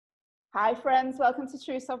Hi friends, welcome to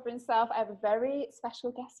True Sovereign Self. I have a very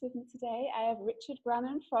special guest with me today. I have Richard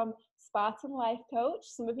Grannon from Spartan Life Coach.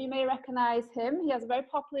 Some of you may recognize him. He has a very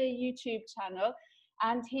popular YouTube channel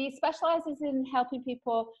and he specializes in helping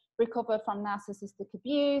people recover from narcissistic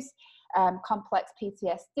abuse, complex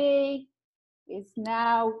PTSD. He's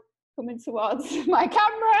now coming towards my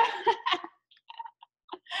camera.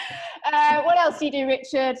 What else do you do,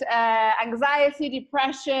 Richard? Anxiety,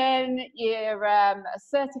 depression, you're a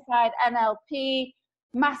certified NLP,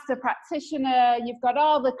 master practitioner, you've got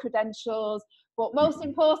all the credentials, but most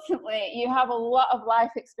importantly, you have a lot of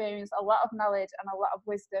life experience, a lot of knowledge and a lot of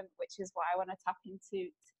wisdom, which is what I want to tap into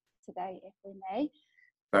today, if we may.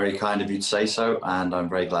 Very kind of you to say so, and I'm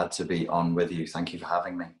very glad to be on with you. Thank you for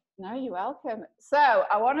having me. No, you're welcome. So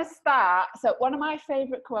I want to start. So one of my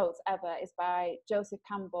favorite quotes ever is by Joseph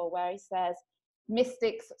Campbell, where he says,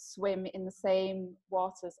 mystics swim in the same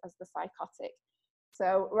waters as the psychotic.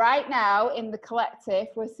 So right now in the collective,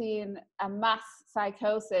 we're seeing a mass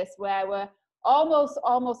psychosis where we're almost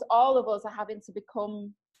all of us are having to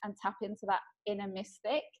become and tap into that inner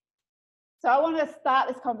mystic. So I want to start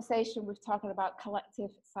this conversation with talking about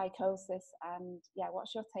collective psychosis, and yeah,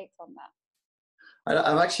 what's your take on that?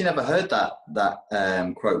 I've actually never heard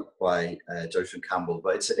that quote by Joseph Campbell,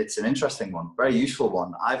 but it's an interesting one, very useful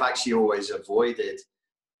one. I've actually always avoided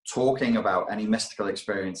talking about any mystical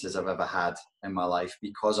experiences I've ever had in my life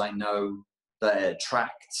because I know that it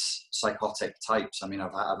attracts psychotic types. I mean,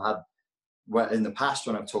 I've had in the past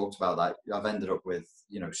when I've talked about that, I've ended up with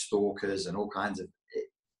stalkers and all kinds of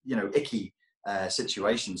icky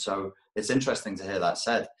situations. So it's interesting to hear that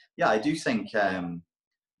said. Yeah, I do think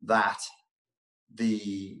that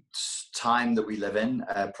the time that we live in,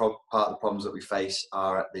 part of the problems that we face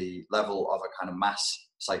are at the level of a kind of mass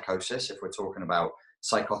psychosis. If we're talking about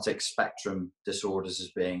psychotic spectrum disorders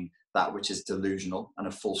as being that which is delusional and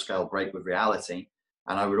a full-scale break with reality.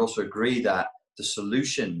 And I would also agree that the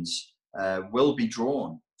solutions will be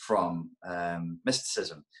drawn from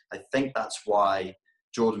mysticism. I think that's why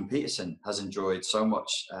Jordan Peterson has enjoyed so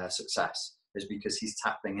much success, is because he's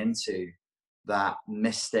tapping into that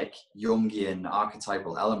mystic Jungian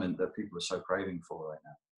archetypal element that people are so craving for right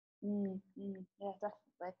now. Yeah,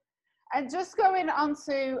 definitely. And just going on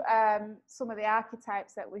to some of the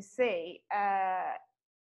archetypes that we see,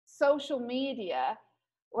 social media.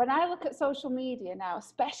 When I look at social media now,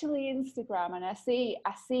 especially Instagram, and I see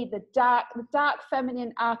the dark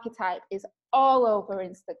feminine archetype is all over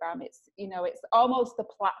Instagram. It's it's almost a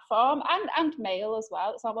platform, and male as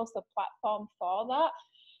well. It's almost a platform for that.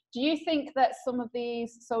 Do you think that some of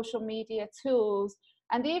these social media tools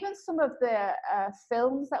and even some of the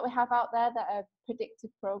films that we have out there that are predictive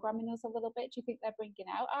programming us a little bit, do you think they're bringing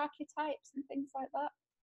out archetypes and things like that?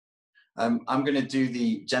 I'm going to do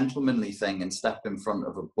the gentlemanly thing and step in front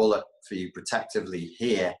of a bullet for you protectively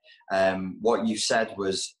here. What you said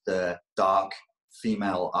was the dark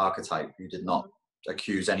female archetype. You did not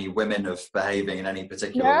accuse any women of behaving in any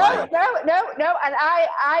particular way. No. And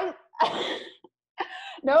I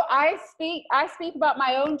no, I speak about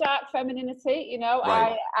my own dark femininity.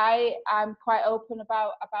 Right. I'm quite open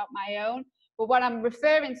about my own. But what I'm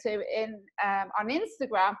referring to on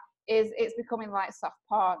Instagram is it's becoming like soft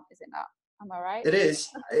porn, is it not? Am I right? It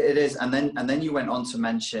is. And then you went on to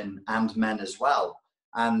mention and men as well.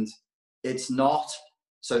 And it's not,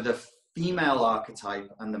 so the female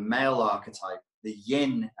archetype and the male archetype, the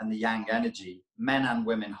yin and the yang energy, men and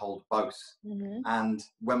women hold both. Mm-hmm. And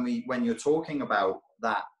when you're talking about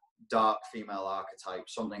that dark female archetype,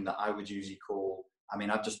 something that I would usually call,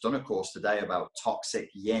 I've just done a course today about toxic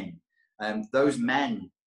yin. Those men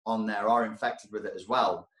on there are infected with it as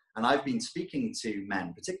well. And I've been speaking to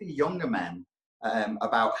men, particularly younger men,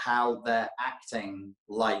 about how they're acting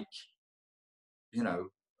like,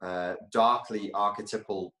 darkly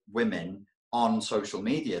archetypal women on social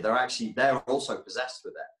media. They're also possessed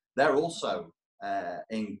with it. They're also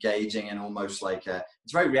engaging in almost like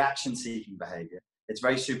it's very reaction-seeking behavior. It's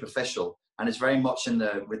very superficial, and it's very much in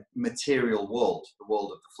the material world, the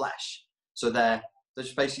world of the flesh. So they're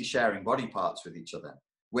just basically sharing body parts with each other,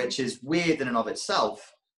 which is weird in and of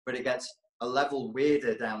itself, but it gets a level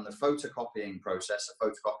weirder down the photocopying process, a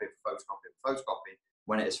photocopy of photocopy,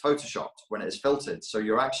 when it is photoshopped, when it is filtered. So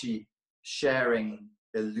you're actually sharing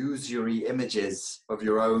illusory images of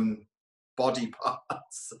your own body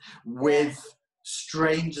parts with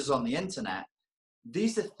strangers on the internet.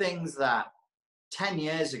 These are things that 10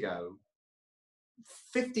 years ago,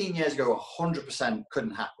 15 years ago, 100%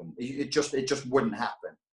 couldn't happen. It just wouldn't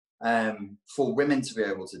happen. For women to be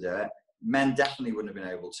able to do it, men definitely wouldn't have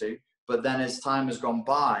been able to. But then as time has gone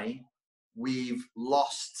by, we've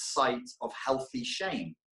lost sight of healthy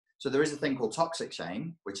shame. So there is a thing called toxic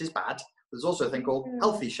shame, which is bad. There's also a thing called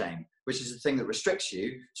healthy shame, which is a thing that restricts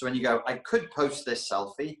you. So when you go, I could post this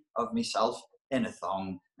selfie of myself in a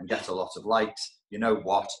thong and get a lot of likes. You know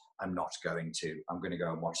what? I'm not going to. I'm going to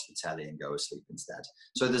go and watch the telly and go to sleep instead.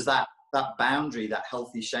 So there's that boundary, that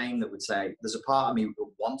healthy shame that would say, there's a part of me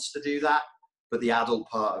that wants to do that, but the adult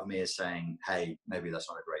part of me is saying, hey, maybe that's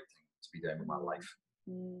not a great thing to be doing with my life.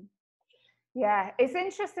 Yeah, it's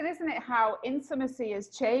interesting, isn't it, how intimacy has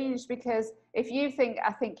changed? Because if you think,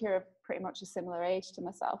 I think you're pretty much a similar age to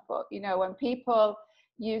myself, but you know, when people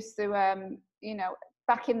used to, you know,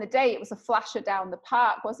 back in the day, it was a flasher down the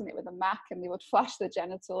park, wasn't it, with a Mac, and they would flash the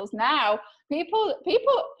genitals. Now, people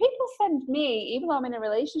send me, even though I'm in a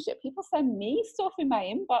relationship, people send me stuff in my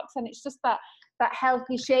inbox, and it's just that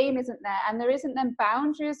healthy shame isn't there, and there isn't them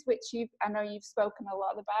boundaries, which I know you've spoken a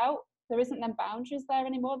lot about. There isn't them boundaries there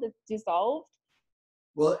anymore. They've dissolved.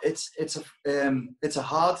 Well, it's a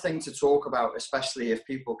hard thing to talk about, especially if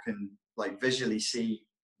people can like visually see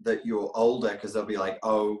that you're older, because they'll be like,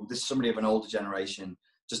 oh, this is somebody of an older generation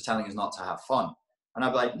just telling us not to have fun. And I'd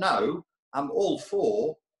be like, no, I'm all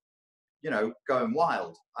for, you know, going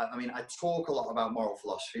wild. I mean, I talk a lot about moral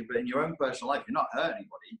philosophy, but in your own personal life, you're not hurting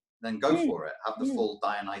anybody, then go for it. Have the full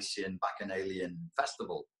Dionysian Bacchanalian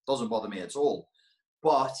festival. Doesn't bother me at all.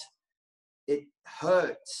 But it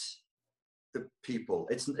hurts the people.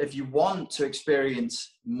 It's, if you want to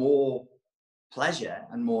experience more pleasure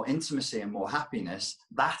and more intimacy and more happiness,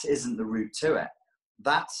 that isn't the route to it.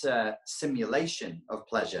 That's a simulation of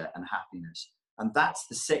pleasure and happiness. And that's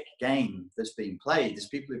the sick game that's being played. There's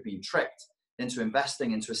people who've been tricked into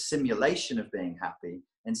investing into a simulation of being happy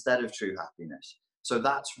instead of true happiness. So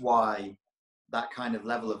that's why that kind of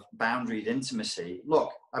level of boundaried intimacy.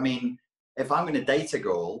 Look, I mean, if I'm going to date a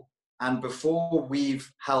girl and before we've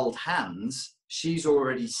held hands, she's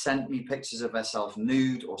already sent me pictures of herself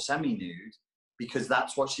nude or semi-nude, because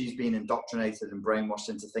that's what she's been indoctrinated and brainwashed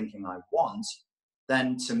into thinking I want,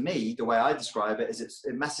 then to me, the way I describe it is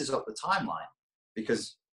it messes up the timeline.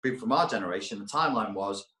 Because people from our generation, the timeline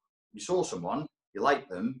was, you saw someone, you liked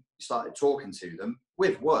them, you started talking to them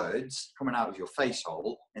with words coming out of your face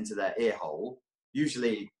hole into their ear hole,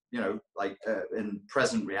 usually, you know, like in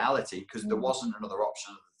present reality, because there wasn't another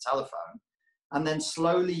option of the telephone. And then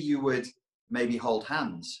slowly you would maybe hold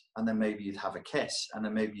hands, and then maybe you'd have a kiss, and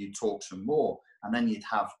then maybe you'd talk some more, and then you'd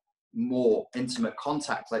have more intimate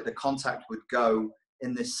contact. Like the contact would go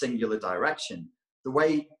in this singular direction. The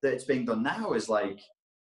way that it's being done now is like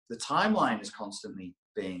the timeline is constantly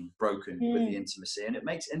being broken with the intimacy, and it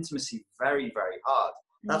makes intimacy very, very hard.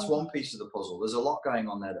 That's one piece of the puzzle. There's a lot going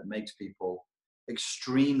on there that makes people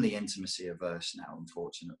extremely intimacy averse now,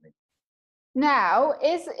 unfortunately. Now,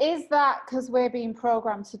 is that because we're being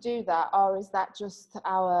programmed to do that, or is that just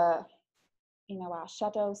our, you know, our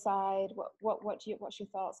shadow side? What's your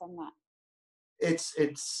thoughts on that? It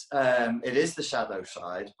is the shadow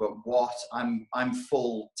side, but what I'm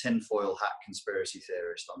full tinfoil hat conspiracy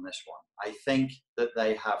theorist on this one. I think that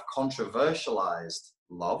they have controversialized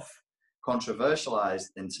love, controversialized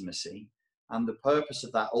intimacy, and the purpose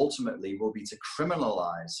of that ultimately will be to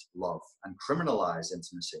criminalize love and criminalize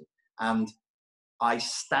intimacy. And I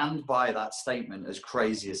stand by that statement, as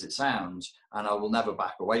crazy as it sounds, and I will never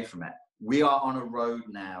back away from it. We are on a road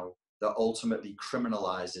now that ultimately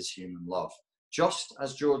criminalizes human love. Just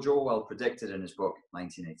as George Orwell predicted in his book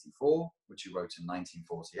 1984, which he wrote in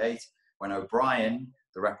 1948, when O'Brien,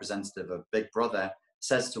 the representative of Big Brother,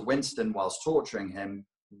 says to Winston whilst torturing him,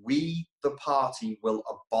 we, the party, will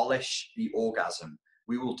abolish the orgasm.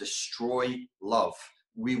 We will destroy love.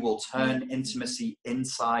 We will turn intimacy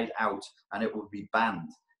inside out, and it will be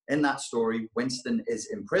banned. In that story, Winston is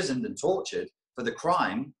imprisoned and tortured for the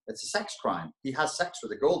crime. It's a sex crime. He has sex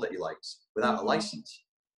with a girl that he likes without a license.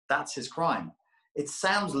 That's his crime. It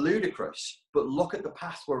sounds ludicrous, but look at the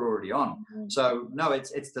path we're already on. So no,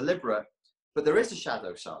 it's deliberate, but there is a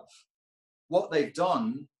shadow self. What they've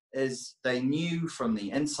done is they knew from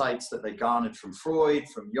the insights that they garnered from Freud,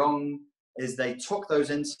 from Jung, is they took those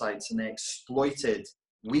insights and they exploited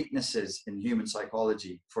weaknesses in human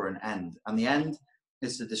psychology for an end. And the end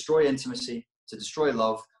is to destroy intimacy, to destroy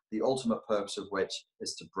love, the ultimate purpose of which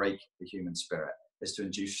is to break the human spirit, is to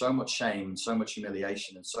induce so much shame, so much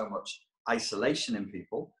humiliation, and so much isolation in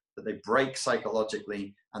people that they break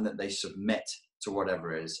psychologically and that they submit to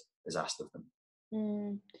whatever is asked of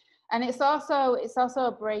them. And it's also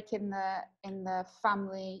a break in the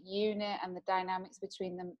family unit and the dynamics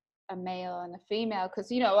between a male and a female,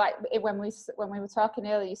 because, you know, like when we were talking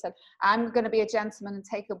earlier, you said, I'm going to be a gentleman and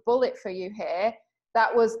take a bullet for you here.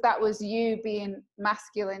 That was you being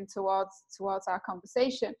masculine towards our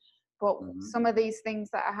conversation. But some of these things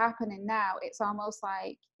that are happening now, it's almost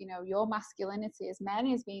like, you know, your masculinity as men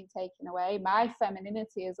is being taken away. My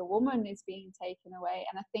femininity as a woman is being taken away.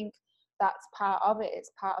 And I think that's part of it. It's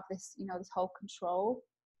part of this, you know, this whole control.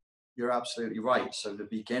 You're absolutely right. So the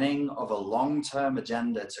beginning of a long-term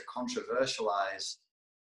agenda to controversialize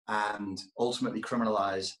and ultimately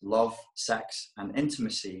criminalize love, sex, and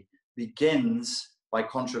intimacy begins by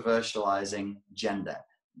controversializing gender,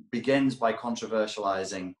 begins by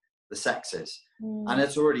controversializing the sexes. And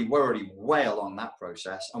we're already way along that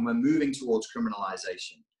process, and we're moving towards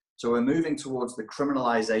criminalization. So we're moving towards the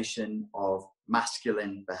criminalization of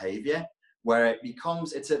masculine behavior, where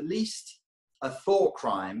it's at least a thought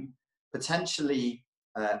crime, potentially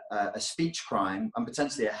a speech crime, and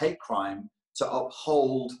potentially a hate crime to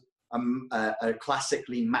uphold a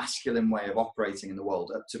classically masculine way of operating in the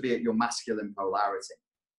world, to be at your masculine polarity.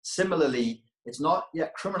 Similarly, it's not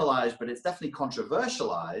yet criminalized, but it's definitely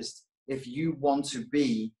controversialized if you want to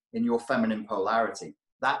be in your feminine polarity.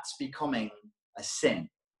 That's becoming a sin.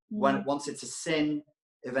 Once it's a sin,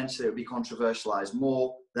 eventually it will be controversialized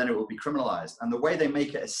more, then it will be criminalized. And the way they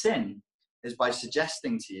make it a sin is by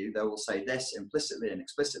suggesting to you, they will say this implicitly and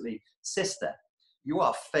explicitly: sister, you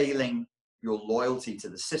are failing your loyalty to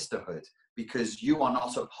the sisterhood because you are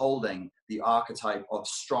not upholding the archetype of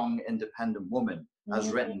strong, independent woman as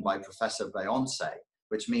written by Professor Beyonce,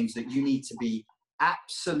 which means that you need to be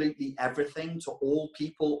absolutely everything to all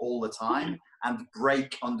people all the time and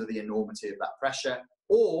break under the enormity of that pressure,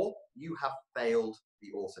 or you have failed the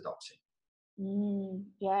orthodoxy.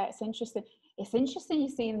 Yeah, it's interesting. It's interesting, you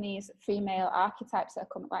seeing these female archetypes that are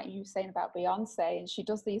coming, like you were saying about Beyonce, and she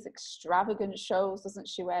does these extravagant shows, doesn't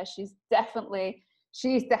she, where she's definitely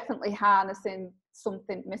harnessing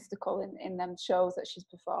something mystical in them shows that she's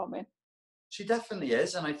performing. She definitely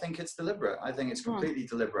is, and I think it's deliberate. I think it's completely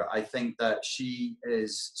deliberate. I think that she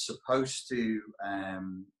is supposed to,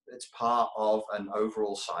 it's part of an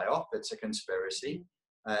overall psyop, it's a conspiracy.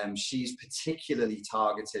 She's particularly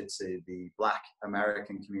targeted to the Black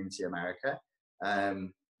American community,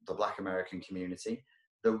 the Black American community,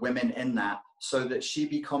 the women in that, so that she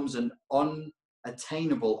becomes an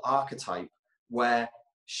unattainable archetype where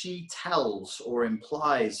she tells or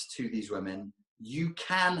implies to these women, you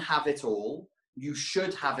can have it all, you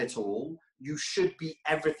should have it all, you should be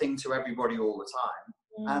everything to everybody all the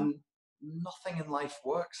time. And nothing in life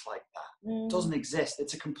works like that. It doesn't exist.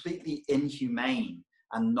 It's a completely inhumane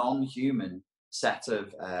and non-human set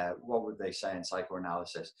of, what would they say in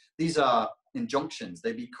psychoanalysis? These are injunctions.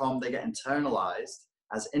 They get internalized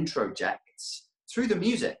as introjects through the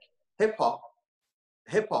music. Hip-hop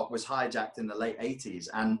was hijacked in the late 80s,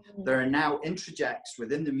 and there are now introjects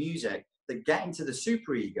within the music that get into the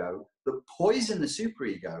superego, that poison the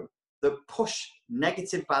superego, that push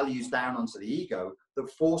negative values down onto the ego, that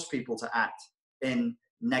force people to act in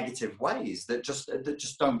negative ways that just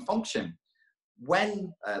don't function.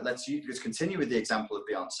 When, let's continue with the example of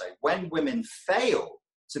Beyonce, when women fail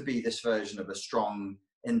to be this version of a strong,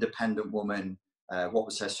 independent woman, what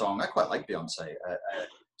was her song? I quite like Beyonce.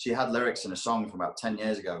 She had lyrics in a song from about 10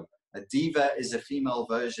 years ago. A diva is a female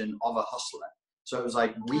version of a hustler. So it was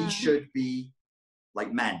like, we should be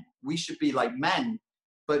like men. We should be like men,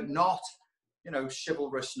 but not,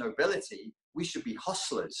 chivalrous nobility. We should be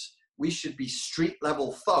hustlers. We should be street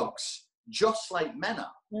level thugs, just like men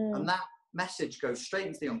are. And that message goes straight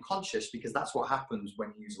into the unconscious, because that's what happens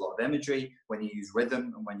when you use a lot of imagery, when you use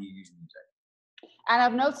rhythm, and when you use music. And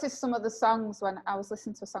I've noticed some of the songs, when I was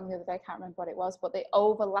listening to a song the other day, I can't remember what it was, but the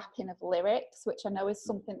overlapping of lyrics, which I know is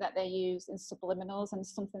something that they use in subliminals and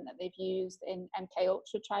something that they've used in MK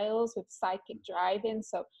Ultra trials with psychic driving.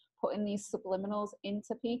 So putting these subliminals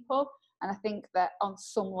into people. And I think that on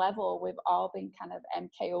some level, we've all been kind of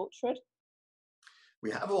MK Ultra'd.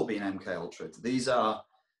 We have all been MK Ultra'd. These are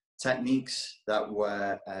techniques that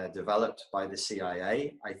were developed by the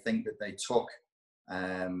CIA. I think that they took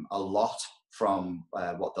a lot from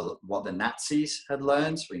what the Nazis had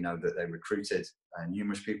learned. We know that they recruited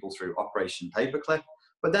numerous people through Operation Paperclip,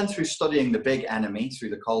 but then through studying the big enemy through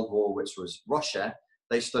the Cold War, which was Russia,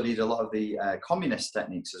 they studied a lot of the communist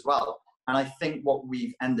techniques as well. And I think what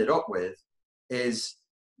we've ended up with is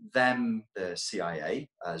them, the CIA,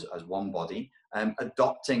 as one body,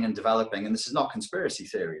 adopting and developing, and this is not conspiracy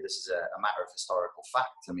theory, this is a matter of historical fact.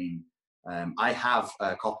 I mean, I have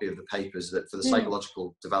a copy of the papers that for the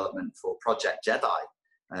psychological development for Project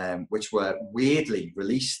Jedi, which were weirdly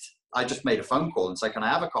released. I just made a phone call and said, can I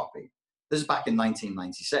have a copy? This is back in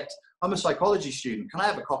 1996. I'm a psychology student. Can I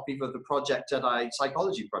have a copy of the Project Jedi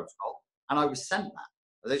psychology protocol? And I was sent that.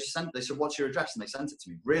 They said, what's your address? And they sent it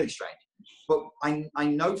to me. Really strange. But I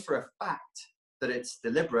know for a fact that it's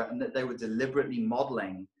deliberate and that they were deliberately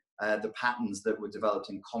modeling the patterns that were developed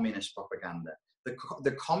in communist propaganda.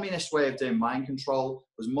 The communist way of doing mind control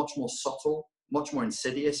was much more subtle, much more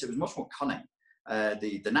insidious. It was much more cunning.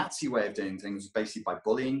 The Nazi way of doing things was basically by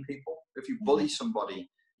bullying people. If you bully somebody,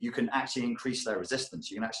 you can actually increase their resistance.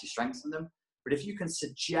 You can actually strengthen them. But if you can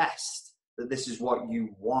suggest that this is what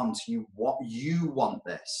you want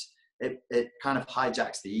this, it kind of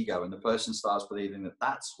hijacks the ego, and the person starts believing that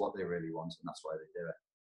that's what they really want, and that's why they do it.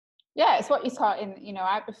 Yeah, it's what you taught in,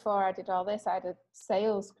 before I did all this, I had a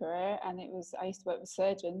sales career, and I used to work with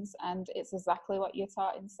surgeons, and it's exactly what you're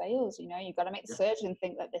taught in sales. You've got to make the surgeon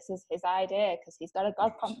think that this is his idea because he's got a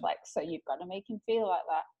God complex. So you've got to make him feel like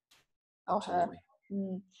that. Absolutely.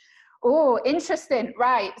 Oh, interesting.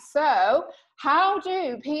 Right. So how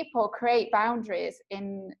do people create boundaries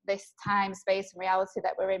in this time, space, and reality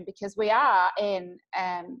that we're in? Because we are in,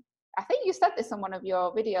 I think you said this on one of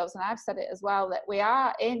your videos, and I've said it as well, that we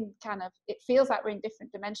are in it feels like we're in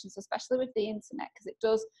different dimensions, especially with the internet, because it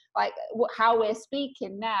does, like how we're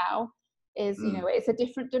speaking now is, it's a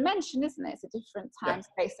different dimension, isn't it? It's a different time,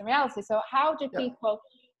 space, and reality. So how do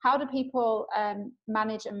people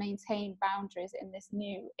manage and maintain boundaries in this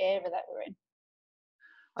new era that we're in?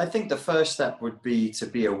 I think the first step would be to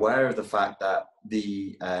be aware of the fact that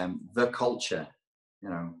the culture,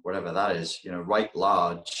 whatever that is, write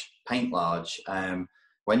large, paint large.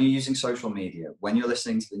 When you're using social media, when you're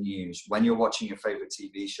listening to the news, when you're watching your favorite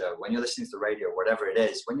TV show, when you're listening to the radio, whatever it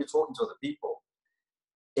is, when you're talking to other people,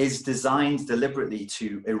 is designed deliberately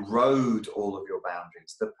to erode all of your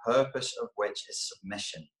boundaries, the purpose of which is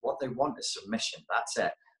submission. What they want is submission. That's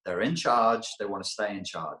it. They're in charge. They want to stay in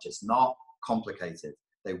charge. It's not complicated.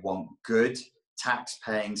 They want good,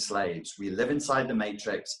 tax-paying slaves. We live inside the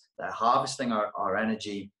matrix. They're harvesting our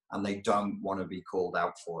energy, and they don't want to be called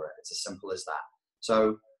out for it. It's as simple as that.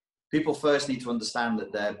 So people first need to understand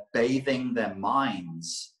that they're bathing their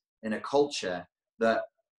minds in a culture that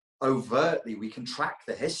overtly, we can track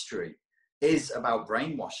the history, is about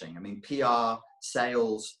brainwashing. I mean, PR,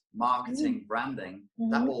 sales, marketing, branding,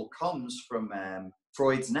 that all comes from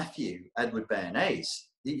Freud's nephew, Edward Bernays.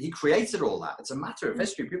 He created all that. It's a matter of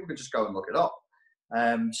history. People can just go and look it up.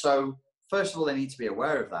 So first of all, they need to be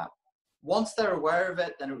aware of that. Once they're aware of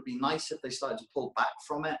it, then it would be nice if they started to pull back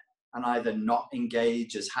from it and either not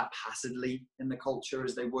engage as haphazardly in the culture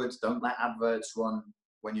as they would. Don't let adverts run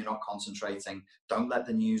when you're not concentrating. Don't let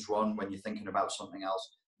the news run when you're thinking about something else.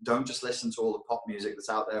 Don't just listen to all the pop music that's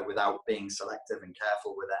out there without being selective and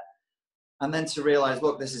careful with it. And then to realize,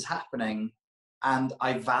 look, this is happening and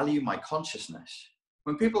I value my consciousness.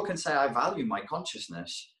 When people can say, I value my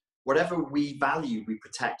consciousness, whatever we value, we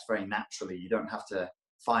protect very naturally. You don't have to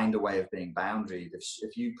find a way of being boundaried.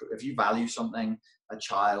 If you value something, a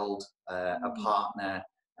child, a partner,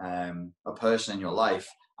 a person in your life,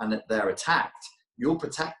 and that they're attacked, you'll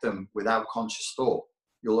protect them without conscious thought.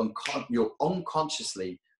 You'll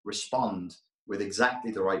unconsciously respond with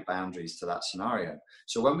exactly the right boundaries to that scenario.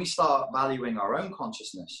 So when we start valuing our own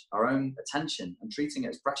consciousness, our own attention, and treating it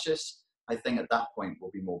as precious, I think at that point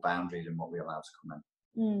we'll be more boundaried in what we allow to come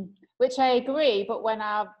in. Which I agree, but when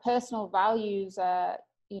our personal values are,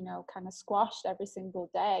 kind of squashed every single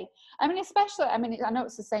day. I mean, especially, I know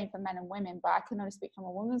it's the same for men and women, but I can only speak from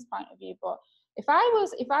a woman's point of view. But if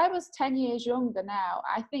I was 10 years younger now,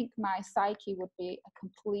 I think my psyche would be a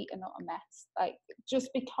complete and utter mess. Like, just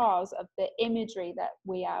because of the imagery that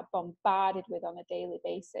we are bombarded with on a daily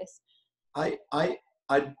basis.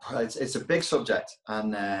 It's a big subject,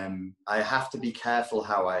 and I have to be careful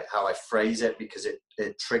how I phrase it, because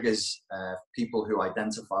it triggers people who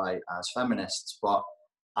identify as feminists. But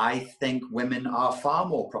I think women are far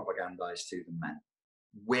more propagandized to than men.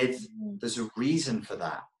 There's a reason for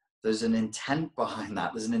that. There's an intent behind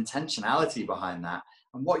that. There's an intentionality behind that.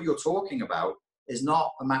 And what you're talking about is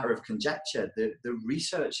not a matter of conjecture. The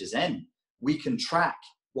research is in. We can track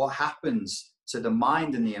what happens to the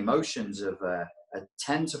mind and the emotions of a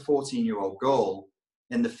 10 to 14-year-old girl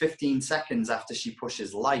in the 15 seconds after she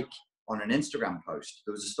pushes like on an Instagram post.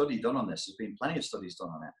 There was a study done on this. There's been plenty of studies done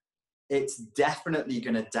on it. It's definitely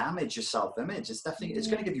going to damage your self-image. It's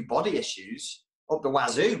going to give you body issues up the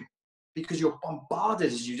wazoo, because you're bombarded,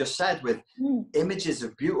 as you just said, with images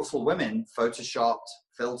of beautiful women, photoshopped,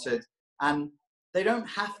 filtered, and they don't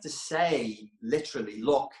have to say literally,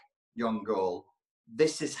 look, young girl,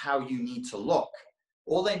 this is how you need to look.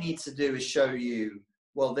 All they need to do is show you,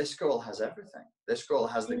 well, this girl has everything. This girl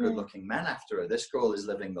has the good-looking men after her. This girl is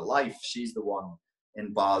living the life. She's the one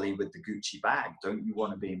in Bali with the Gucci bag. Don't you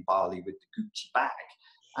want to be in Bali with the Gucci bag?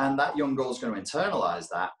 And that young girl's going to internalize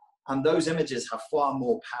that. And those images have far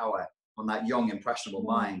more power on that young, impressionable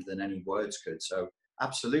mind than any words could. So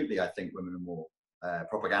absolutely, I think women are more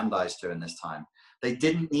propagandized to in this time. They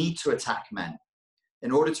didn't need to attack men.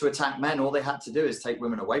 In order to attack men, all they had to do is take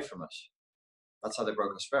women away from us. That's how they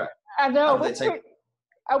broke our spirit. I know.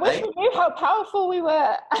 I wish we knew how powerful we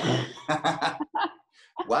were.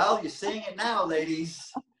 Well, you're seeing it now, ladies.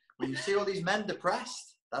 When you see all these men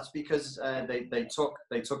depressed, that's because they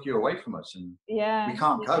took you away from us, and we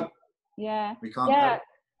can't cope. Yeah, we can't cope.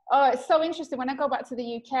 Oh, it's so interesting. When I go back to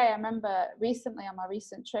the UK, I remember recently on my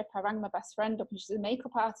recent trip, I rang my best friend up, and she's a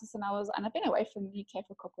makeup artist, and I've been away from the UK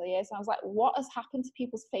for a couple of years, and I was like, what has happened to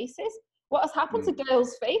people's faces? What has happened to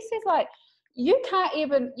girls' faces? Like, you can't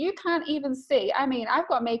even see. I mean, I've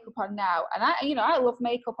got makeup on now, and I love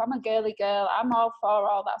makeup. I'm a girly girl. I'm all for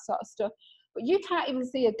all that sort of stuff. But you can't even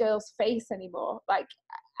see a girl's face anymore. Like,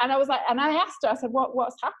 and I was like, and I asked her, I said,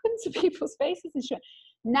 what's happened to people's faces? And she went,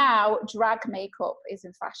 now drag makeup is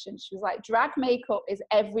in fashion. She was like, drag makeup is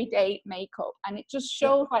everyday makeup. And it just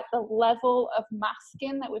shows like the level of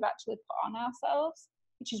masking that we've actually put on ourselves,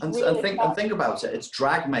 which is really and think about it. It's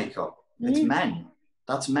drag makeup. It's men.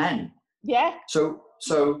 That's men. Yeah. So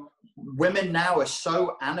women now are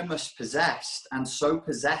so animus possessed and so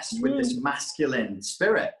possessed with this masculine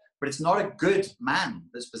spirit, but it's not a good man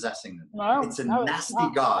that's possessing them. No, it's a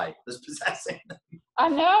nasty guy that's possessing them. I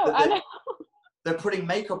know. They're putting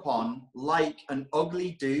makeup on like an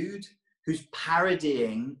ugly dude who's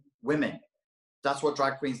parodying women. That's what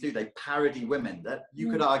drag queens do. They parody women. That you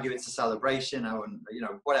could argue it's a celebration, or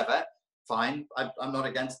whatever. Fine, I'm not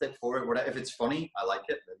against it for it. Whatever. If it's funny, I like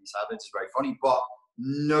it. Lily Savage is very funny, but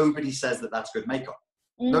nobody says that that's good makeup.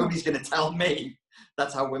 Nobody's going to tell me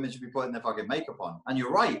that's how women should be putting their fucking makeup on. And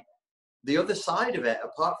you're right. The other side of it,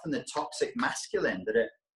 apart from the toxic masculine that it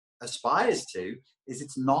aspires to, is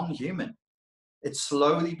it's non-human. It's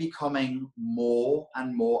slowly becoming more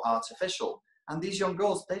and more artificial. And these young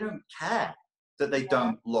girls, they don't care that they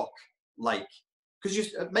don't look like,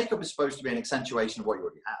 because makeup is supposed to be an accentuation of what you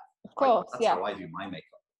already have. Of course, That's how I do my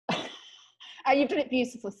makeup. And you've done it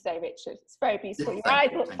beautifully today, Richard. It's very beautiful. Your eyes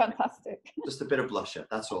look fantastic. Just a bit of blusher,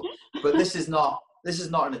 that's all. But this is not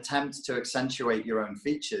an attempt to accentuate your own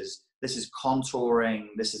features. This is contouring.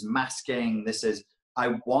 This is masking.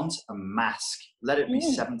 I want a mask. Let it be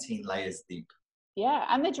 17 layers deep. Yeah,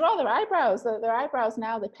 and they draw their eyebrows. Their eyebrows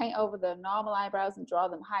now, they paint over the normal eyebrows and draw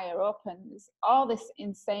them higher up, and there's all this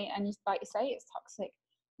insane, and like you say, it's toxic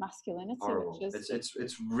masculinity. Horrible. Which is...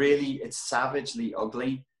 it's savagely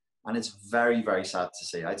ugly, and it's very, very sad to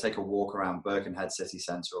see. I take a walk around Birkenhead city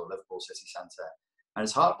centre or Liverpool city centre, and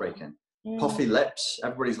it's heartbreaking. Puffy lips,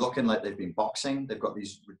 everybody's looking like they've been boxing. They've got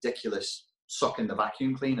these ridiculous sucking the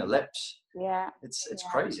vacuum cleaner lips. Yeah. It's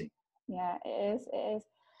crazy. Yeah, it is.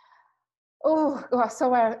 Oh,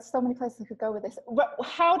 so many places I could go with this.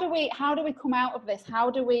 How do we come out of this?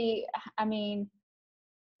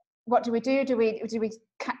 What do we do? Do we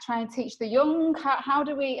try and teach the young? How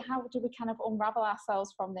do we kind of unravel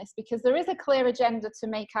ourselves from this? Because there is a clear agenda to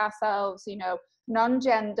make ourselves,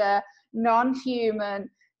 non-gender,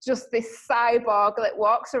 non-human, just this cyborg that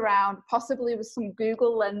walks around, possibly with some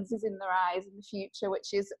Google lenses in their eyes in the future,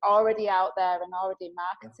 which is already out there and already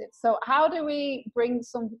marketed. So how do we bring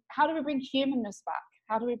humanness back?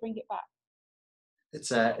 How do we bring it back?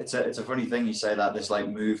 It's a funny thing you say that, this like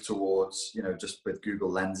move towards, just with Google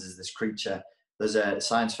lenses, this creature. There's a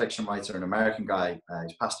science fiction writer, an American guy,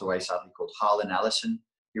 he's passed away sadly, called Harlan Ellison.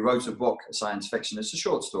 He wrote a book, a science fiction. It's a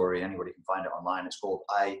short story. Anybody can find it online. It's called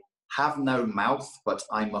I Have No Mouth, But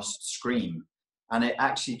I Must Scream. And it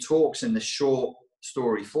actually talks in the short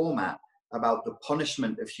story format about the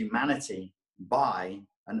punishment of humanity by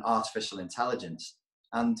an artificial intelligence.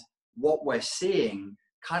 And what we're seeing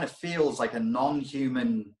kind of feels like a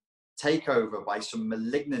non-human takeover by some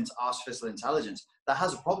malignant artificial intelligence that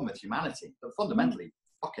has a problem with humanity, that fundamentally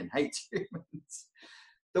fucking hates humans.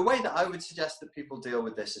 The way that I would suggest that people deal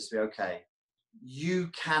with this is to be, okay, you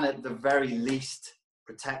can at the very least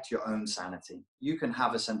protect your own sanity. You can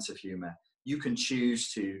have a sense of humor. You can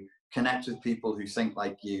choose to connect with people who think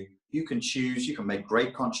like you. You can make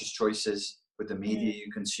great conscious choices with the media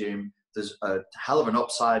you consume. There's a hell of an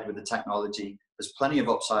upside with the technology. There's plenty of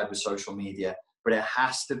upside with social media, but it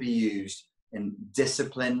has to be used in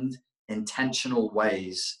disciplined, intentional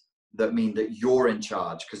ways that mean that you're in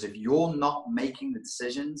charge. Because if you're not making the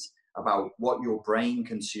decisions about what your brain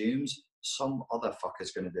consumes, some other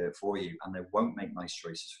fucker's going to do it for you, and they won't make nice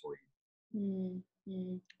choices for you.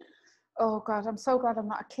 Oh God, I'm so glad I'm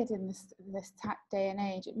not a kid in this day and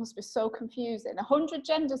age. It must be so confusing. 100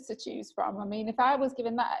 genders to choose from. I mean, if I was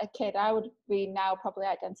given that a kid, I would be now probably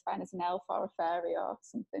identifying as an elf or a fairy or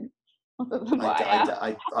something other than what I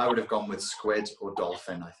am. I would have gone with squid or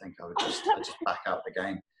dolphin. I think I'd just back out the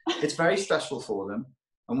game. It's very stressful for them.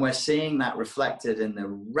 And we're seeing that reflected in the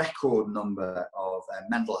record number of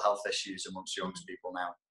mental health issues amongst young people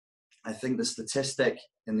now. I think the statistic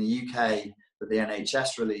in the UK that the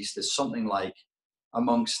NHS released is something like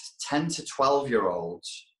amongst 10 to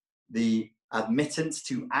 12-year-olds, the admittance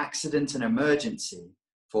to accident and emergency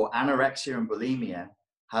for anorexia and bulimia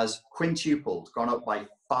has quintupled, gone up by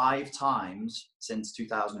 5 times since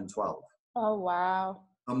 2012. Oh, wow.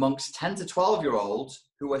 Amongst 10 to 12-year-olds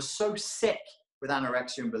who are so sick with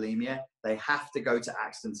anorexia and bulimia, they have to go to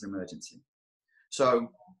accident and emergency. So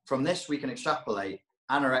from this, we can extrapolate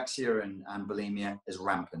anorexia and bulimia is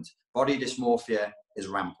rampant. Body dysmorphia is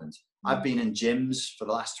rampant. I've been in gyms for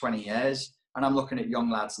the last 20 years, and I'm looking at young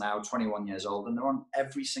lads now, 21 years old, and they're on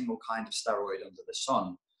every single kind of steroid under the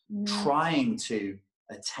sun, trying to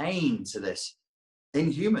attain to this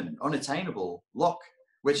inhuman, unattainable look,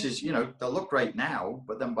 which is, you know, they'll look great now,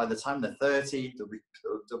 but then by the time they're 30,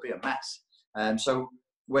 they'll be a mess. So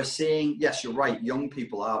we're seeing, yes, you're right, young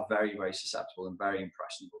people are very, very susceptible and very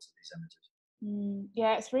impressionable to these images.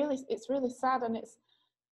 Yeah, it's really sad, and it's,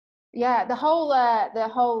 yeah, the whole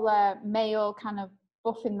male kind of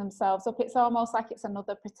buffing themselves up. It's almost like it's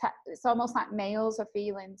another it's almost like males are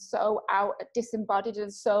feeling so disembodied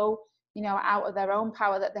and so, you know, out of their own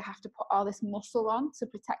power that they have to put all this muscle on to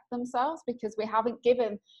protect themselves, because we haven't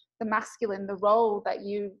given the masculine the role that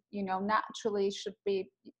you know naturally should be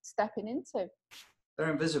stepping into.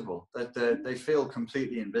 They're invisible. They feel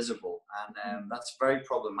completely invisible, and that's very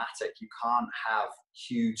problematic. You can't have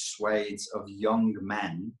huge swathes of young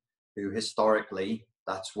men who historically,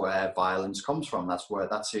 that's where violence comes from.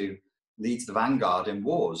 That's who leads the vanguard in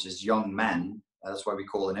wars, is young men. That's why we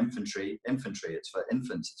call it infantry. It's for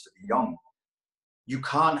infants, it's for the young. You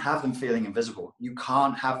can't have them feeling invisible. You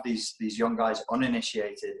can't have these young guys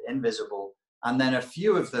uninitiated, invisible, and then a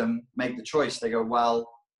few of them make the choice. They go, well,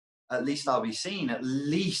 at least I'll be seen. At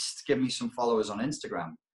least give me some followers on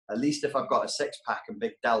Instagram. At least if I've got a 6-pack and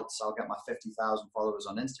big delts, I'll get my 50,000 followers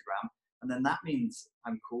on Instagram. And then that means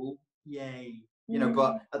I'm cool. Yay. You know,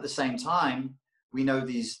 but at the same time, we know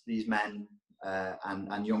these men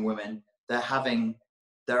and young women,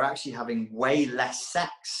 they're actually having way less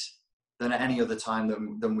sex than at any other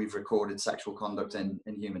time than we've recorded sexual conduct in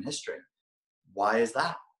human history. Why is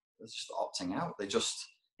that? They're just opting out. They just,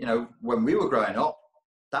 you know, when we were growing up,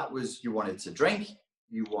 that was, you wanted to drink,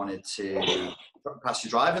 you wanted to pass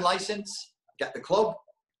your driving license, get the club,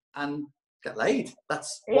 and get laid.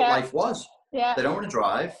 That's what life was. Yeah. They don't want to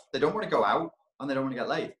drive, they don't want to go out, and they don't want to get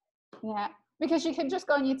laid. Yeah, because you can just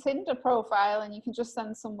go on your Tinder profile and you can just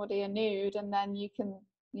send somebody a nude, and then you can,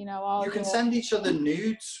 you know, you can send each other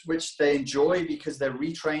nudes, which they enjoy because they're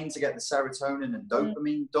retrained to get the serotonin and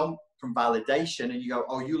dopamine dump from validation. And you go,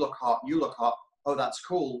 oh, you look hot, oh, that's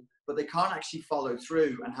cool. But they can't actually follow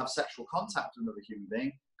through and have sexual contact with another human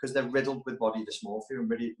being because they're riddled with body dysmorphia and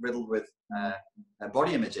riddled with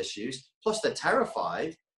body image issues. Plus, they're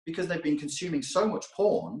terrified because they've been consuming so much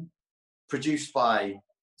porn produced by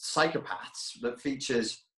psychopaths that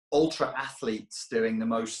features ultra athletes doing the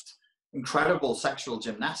most incredible sexual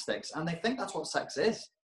gymnastics, and they think that's what sex is.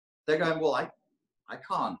 They're going, well, I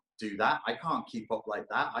can't do that. I can't keep up like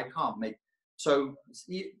that. I can't make... So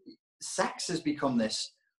sex has become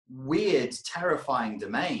this weird, terrifying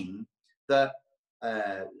domain that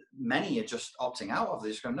many are just opting out of. They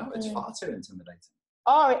just go, no, it's far too intimidating.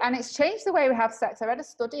 Oh, and it's changed the way we have sex. I read a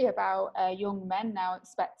study about young men now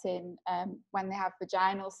expecting, when they have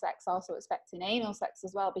vaginal sex, also expecting anal sex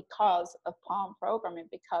as well because of porn programming,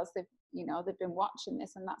 because they've been watching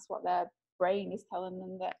this, and that's what their brain is telling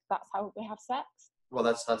them, that's how we have sex. Well,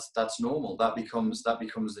 that's normal. That becomes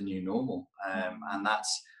the new normal, and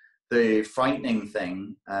that's the frightening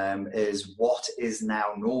thing. Is what is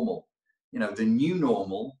now normal. You know, the new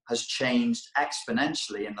normal has changed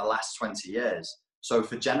exponentially in the last 20 years. So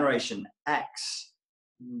for Generation X,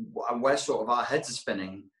 we're sort of, our heads are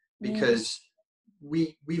spinning because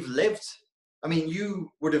we've lived, I mean,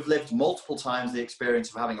 you would have lived multiple times the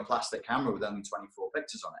experience of having a plastic camera with only 24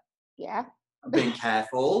 pictures on it. Yeah. And being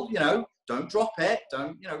careful, you know, don't drop it,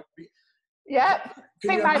 don't, you know. Yeah.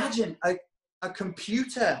 Can you imagine a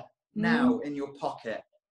computer now in your pocket?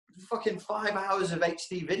 Fucking 5 hours of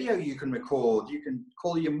HD video you can record, you can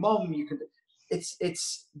call your mum, you can...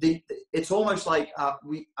 It's almost like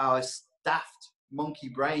our daft monkey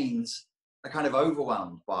brains are kind of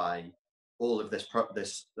overwhelmed by all of this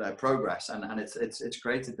progress, and it's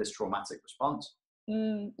created this traumatic response.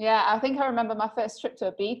 Yeah, I think I remember my first trip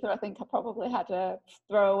to Ibiza. I think I probably had a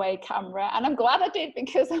throwaway camera, and I'm glad I did,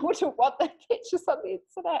 because I wouldn't want the pictures on the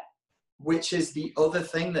internet. which is the other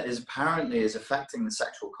thing that is apparently is affecting the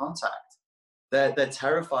sexual contact. They're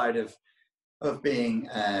terrified of being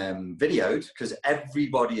videoed, because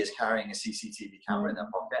everybody is carrying a CCTV camera in their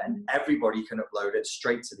pocket, and everybody can upload it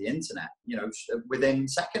straight to the internet. You know, within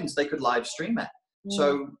seconds they could live stream it.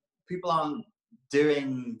 So people aren't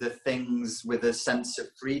doing the things with a sense of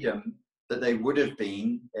freedom that they would have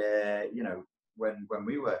been, you know, when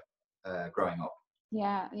we were growing up.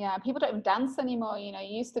 Yeah, yeah. People don't even dance anymore. You know,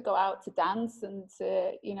 you used to go out to dance and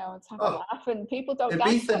to, you know, to have a laugh, and people don't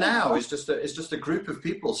dance Ibiza now anymore. is just a group of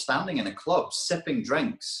people standing in a club, sipping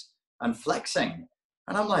drinks and flexing.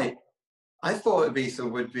 And I'm like, I thought Ibiza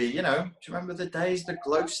would be, you know, do you remember the days, the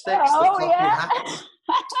glow sticks, the coffee hats?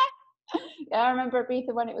 Yeah, I remember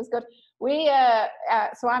Ibiza when it was good. We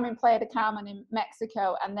so I'm in Playa del Carmen in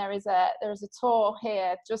Mexico, and there is a tour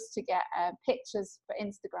here just to get pictures for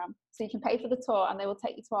Instagram. So you can pay for the tour, and they will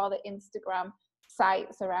take you to all the Instagram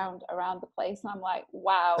sites around the place. And I'm like,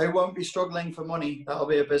 wow. They won't be struggling for money. That'll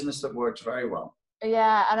be a business that works very well.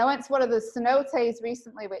 Yeah, and I went to one of the cenotes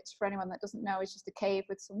recently, which for anyone that doesn't know is just a cave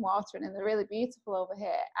with some water in it, and they're really beautiful over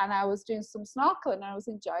here. And I was doing some snorkeling, and I was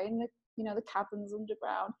enjoying the, you know, the caverns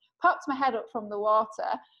underground. Popped my head up from the water.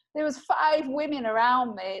 There was 5 women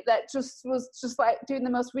around me that was just like doing the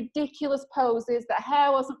most ridiculous poses. Their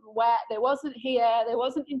hair wasn't wet, they wasn't here, they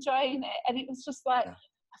wasn't enjoying it, and it was just like, have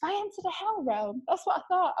I entered a hell realm? That's what I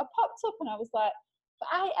thought. I popped up and I was like,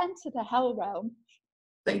 have I entered a hell realm?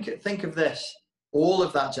 Think of this. All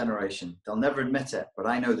of that generation, they'll never admit it, but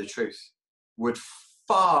I know the truth, would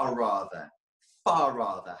far rather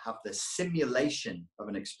have the simulation of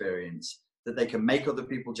an experience that they can make other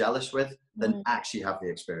people jealous with than actually have the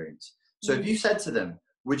experience. So if you said to them,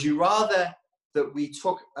 would you rather that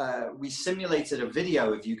we simulated a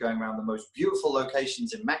video of you going around the most beautiful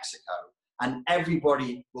locations in Mexico and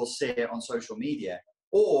everybody will see it on social media,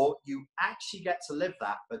 or you actually get to live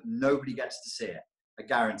that, but nobody gets to see it? I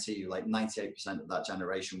guarantee you, like 98% of that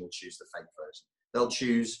generation will choose the fake version. They'll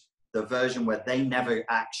choose the version where they never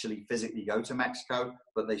actually physically go to Mexico,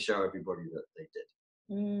 but they show everybody that they did.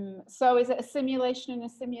 So is it a simulation in a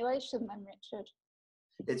simulation then, Richard?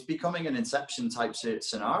 It's becoming an Inception type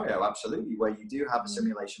scenario, absolutely, where you do have a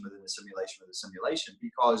simulation within a simulation with a simulation,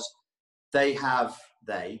 because the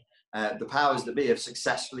powers that be have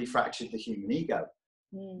successfully fractured the human ego.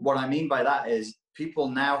 What I mean by that is people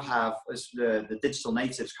now have, as the digital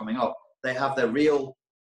natives coming up, they have their real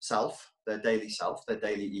self, their daily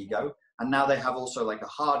ego, and now they have also like a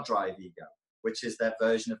hard drive ego, which is their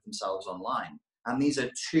version of themselves online. And these are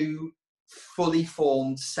 2 fully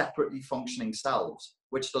formed, separately functioning selves,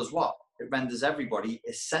 which does what? It renders everybody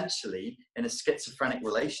essentially in a schizophrenic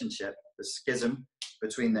relationship, the schism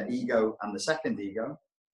between the ego and the second ego,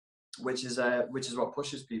 which is what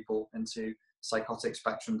pushes people into psychotic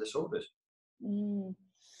spectrum disorders.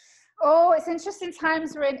 Oh, it's interesting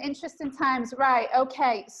times. We're in interesting times. Right.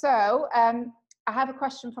 Okay. So I have a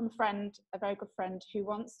question from a friend, a very good friend, who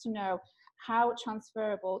wants to know how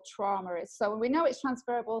transferable trauma is. So we know it's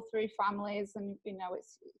transferable through families, and we know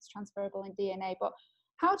it's transferable in DNA, but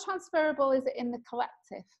how transferable is it in the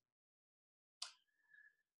collective?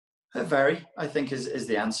 Very, I think, is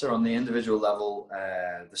the answer. On the individual level,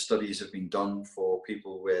 the studies have been done for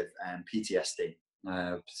people with PTSD.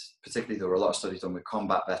 Particularly, there were a lot of studies done with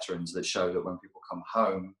combat veterans that show that when people come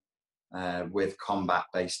home with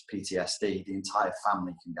combat-based PTSD, the entire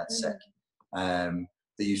family can get sick.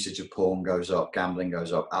 The usage of porn goes up, gambling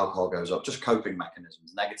goes up, alcohol goes up, just coping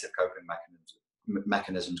mechanisms, negative coping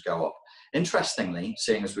mechanisms go up. Interestingly,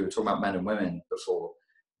 seeing as we were talking about men and women before,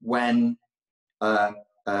 when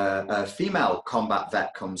a female combat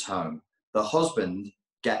vet comes home, the husband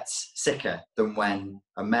gets sicker than when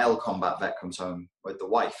a male combat vet comes home with the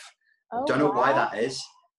wife. I don't know why that is,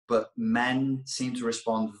 but men seem to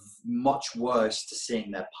respond much worse to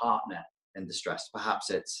seeing their partner in distress.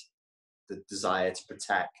 Perhaps it's the desire to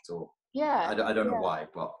protect, or I don't know why,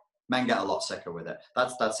 but men get a lot sicker with it.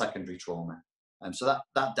 That's secondary trauma. So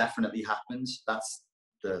that definitely happens. That's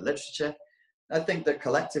the literature. I think that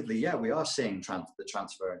collectively, we are seeing the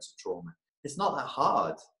transference of trauma. It's not that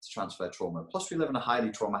hard to transfer trauma. Plus, we live in a highly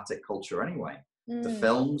traumatic culture anyway. The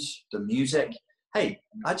films, the music. Hey,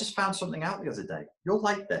 I just found something out the other day. You'll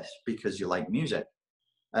like this because you like music.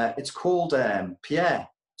 It's called, Pierre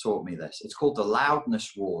taught me this. It's called the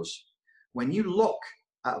loudness wars. When you look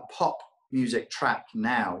at a pop music track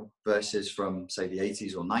now versus from, say, the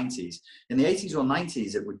 80s or 90s, in the 80s or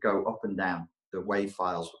 90s, it would go up and down. The wave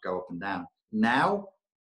files would go up and down. Now,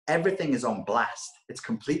 everything is on blast. It's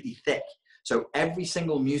completely thick. So every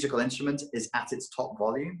single musical instrument is at its top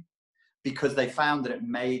volume, because they found that it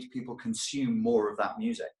made people consume more of that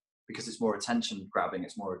music, because it's more attention grabbing,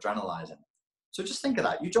 it's more adrenalizing. So just think of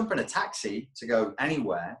that. You jump in a taxi to go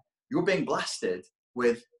anywhere, you're being blasted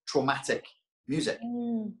with traumatic music.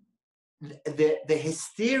 The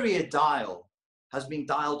hysteria dial has been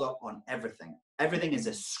dialed up on everything. Everything is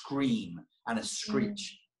a scream and a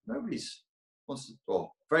screech. Nobody's wants to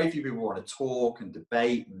talk. Very few people want to talk and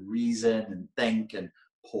debate and reason and think and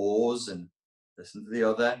pause and listen to the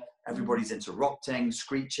other. Everybody's interrupting,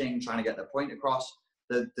 screeching, trying to get their point across.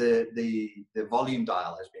 The volume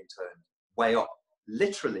dial has been turned way up,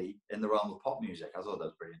 literally in the realm of pop music. I thought that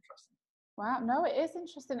was pretty interesting. Wow, no, it is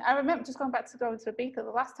interesting. I remember just going to Ibiza. The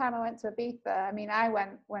last time I went to Ibiza, I mean, I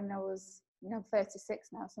went when I was, 36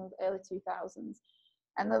 now, so early 2000s.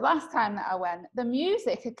 And the last time that I went, the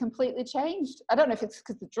music had completely changed. I don't know if it's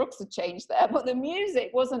because the drugs had changed there, but the music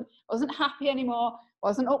wasn't happy anymore,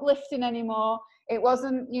 wasn't uplifting anymore. It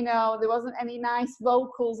wasn't, there wasn't any nice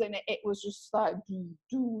vocals in it. It was just like, doo,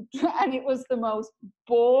 doo, and it was the most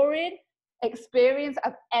boring experience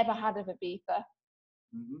I've ever had of Ibiza.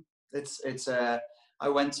 Mm-hmm. I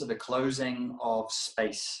went to the closing of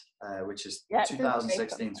Space, which is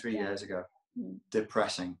 2016, 3 years ago.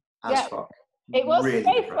 Depressing as fuck. It was really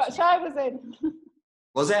Space, depressing. which I was in.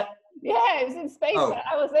 Was it? Yeah, it was in Space. Oh.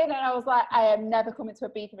 I was in, and I was like, I am never coming to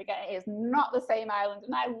Ibiza again. It is not the same island,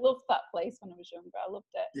 and I loved that place when I was younger. I loved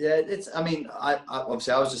it. Yeah, I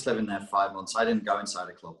obviously I was just living there 5 months. I didn't go inside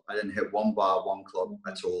a club. I didn't hit one bar, one club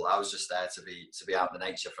at all. I was just there to be out in the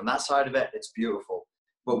nature. From that side of it, it's beautiful.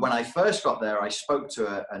 But when I first got there, I spoke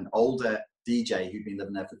to an older DJ who'd been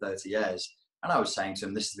living there for 30 years. And I was saying to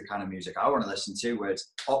him, this is the kind of music I want to listen to, where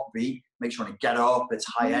it's upbeat, makes you want to get up, it's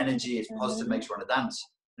high energy, it's positive, makes you want to dance.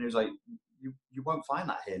 And he was like, you won't find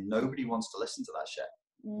that here. Nobody wants to listen to that shit.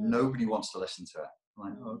 Nobody wants to listen to it. I'm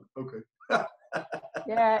like, oh, okay.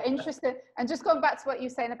 Yeah, interesting. And just going back to what you're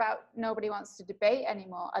saying about nobody wants to debate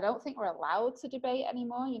anymore, I don't think we're allowed to debate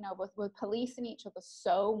anymore. We're policing each other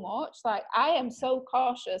so much. Like, I am so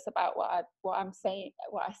cautious about what I'm saying,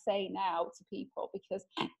 what I say now to people, because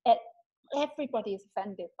everybody is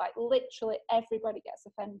offended. Like, literally everybody gets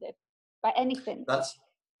offended by anything.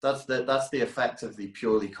 That's the effect of the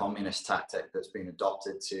purely communist tactic that's been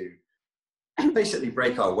adopted to basically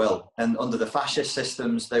break our will. And under the fascist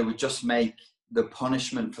systems, they would just make the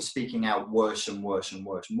punishment for speaking out worse and worse and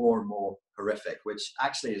worse, more and more horrific, which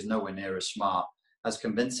actually is nowhere near as smart as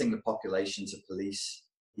convincing the population to police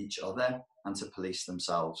each other and to police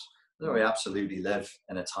themselves. So we absolutely live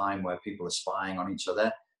in a time where people are spying on each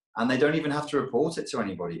other, and they don't even have to report it to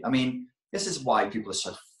anybody. I mean, this is why people are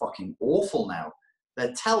so fucking awful now.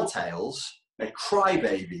 They're telltales, they're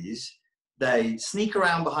crybabies, they sneak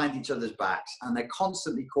around behind each other's backs, and they're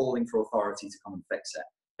constantly calling for authority to come and fix it.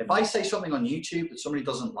 If I say something on YouTube that somebody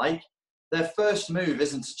doesn't like, their first move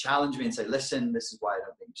isn't to challenge me and say, listen, this is why I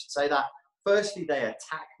don't think you should say that. Firstly, they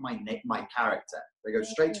attack my character. They go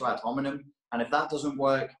straight to ad hominem, and if that doesn't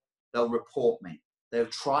work, they'll report me. They'll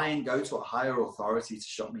try and go to a higher authority to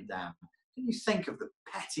shut me down. Can you think of the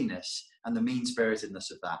pettiness and the mean-spiritedness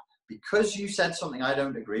of that? Because you said something I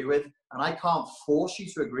don't agree with, and I can't force you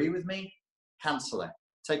to agree with me, cancel it,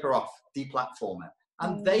 take her off, deplatform it.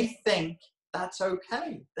 And they think that's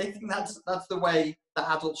okay. They think that's the way that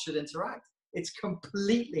adults should interact. It's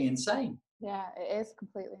completely insane. Yeah, it is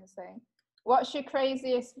completely insane. What's your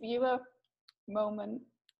craziest viewer moment?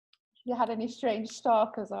 You had any strange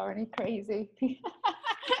stalkers or any crazy people?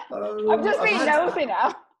 I'm just being nosy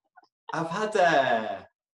now.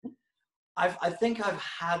 I think I've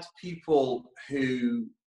had people who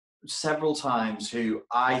several times who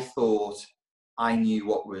I thought I knew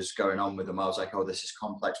what was going on with them. I was like, oh, this is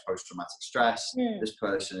complex post-traumatic stress. This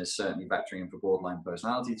person is certainly vectoring in for borderline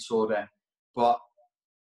personality disorder. But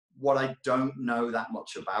what I don't know that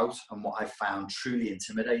much about, and what I found truly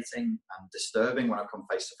intimidating and disturbing when I've come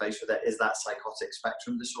face to face with it, is that psychotic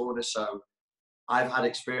spectrum disorder. So I've had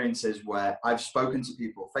experiences where I've spoken to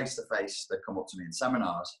people face to face. They come up to me in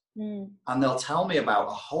seminars and they'll tell me about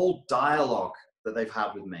a whole dialogue that they've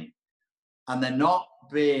had with me. And they're not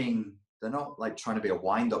like trying to be a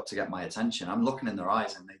wind up to get my attention. I'm looking in their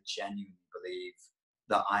eyes and they genuinely believe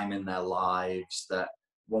that I'm in their lives. That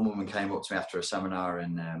one woman came up to me after a seminar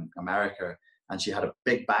in America, and she had a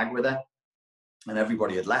big bag with her, and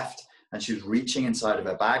everybody had left, and she was reaching inside of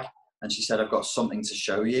her bag, and she said, I've got something to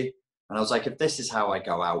show you. And I was like, if this is how I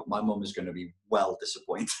go out, my mum is going to be well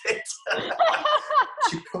disappointed.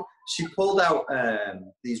 She pulled out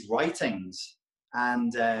these writings,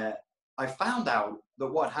 and I found out that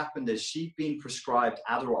what happened is she'd been prescribed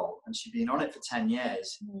Adderall, and she'd been on it for 10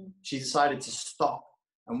 years. She decided to stop.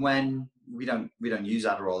 And when we don't use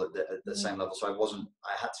Adderall at the same level, so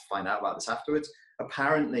I had to find out about this afterwards.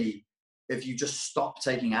 apparently if you just stop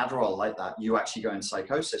taking Adderall like that, you actually go in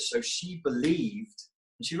psychosis. So she believed,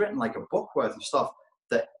 and she'd written like a book worth of stuff,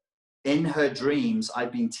 that in her dreams,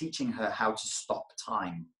 I'd been teaching her how to stop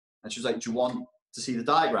time. And she was like, do you want to see the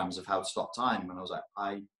diagrams of how to stop time? And I was like,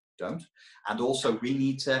 I don't. And also, we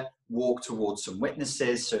need to walk towards some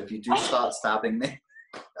witnesses. So if you do start stabbing me.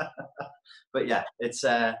 But yeah, it's,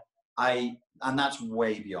 and that's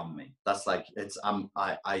way beyond me. That's like, it's,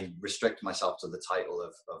 I restrict myself to the title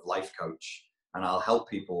of life coach, and I'll help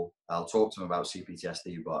people. I'll talk to them about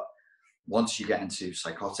CPTSD, but once you get into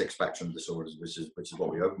psychotic spectrum disorders, which is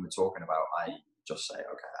what we opened with talking about, I just say,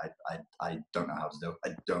 okay, I don't know how to do it.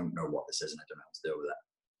 I don't know what this is, and I don't know how to deal with it.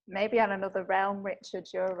 Maybe on another realm, Richard,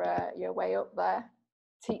 you're way up there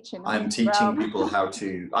teaching. I'm teaching people how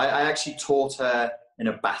to. I actually taught her in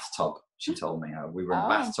a bathtub. She told me how we were in a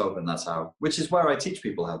bathtub, and that's how. Which is where I teach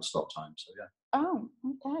people how to stop time. So yeah. Oh,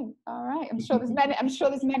 okay, all right. I'm sure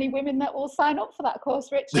there's many women that will sign up for that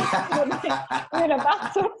course, Richard. We're in a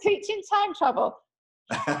bathtub teaching time travel.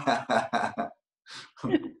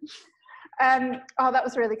 Oh, that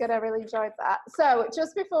was really good. I really enjoyed that. So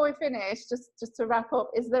just before we finish, just to wrap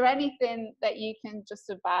up, is there anything that you can just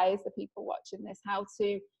advise the people watching this, how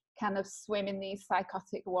to kind of swim in these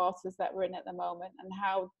psychotic waters that we're in at the moment, and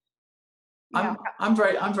how? I'm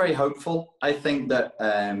very hopeful. I think that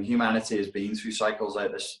humanity has been through cycles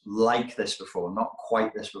like this before, not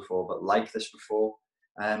quite this before, but like this before.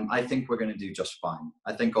 I think we're going to do just fine.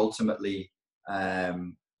 I think ultimately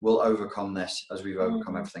we'll overcome this as we've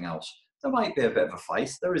overcome everything else. There might be a bit of a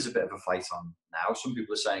fight. There is a bit of a fight on now. Some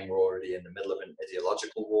people are saying we're already in the middle of an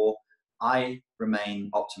ideological war. I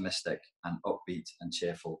remain optimistic and upbeat and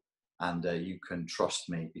cheerful, and you can trust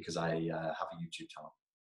me because I have a YouTube channel.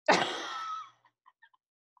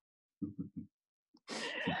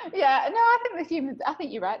 Yeah, no, I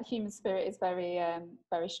think you're right. The human spirit is very,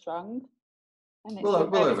 very strong. And we'll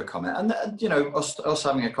overcome it. And you know, us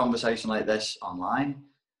having a conversation like this online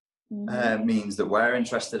means that we're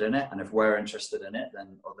interested in it. And if we're interested in it,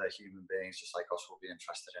 then other human beings just like us will be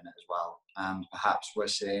interested in it as well. And perhaps we're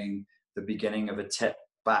seeing the beginning of a tip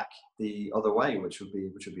back the other way, which would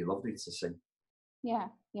be lovely to see. Yeah.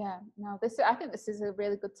 No, I think this is a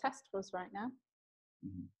really good test for us right now.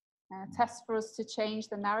 Test for us to change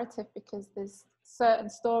the narrative, because there's certain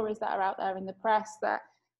stories that are out there in the press that,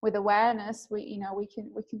 with awareness, we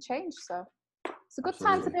can change. So it's a good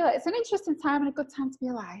time to be alive. It's an interesting time and a good time to be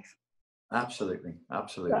alive. Absolutely.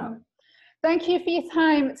 So, thank you for your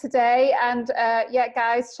time today. And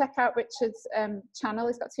guys, check out Richard's channel.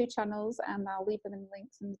 He's got 2 channels, and I'll leave them in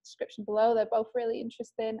links in the description below. They're both really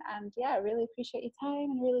interesting. And yeah, I really appreciate your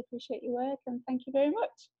time and really appreciate your work. And thank you very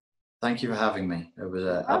much. Thank you for having me. It was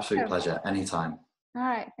an absolute pleasure. Anytime. All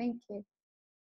right. Thank you.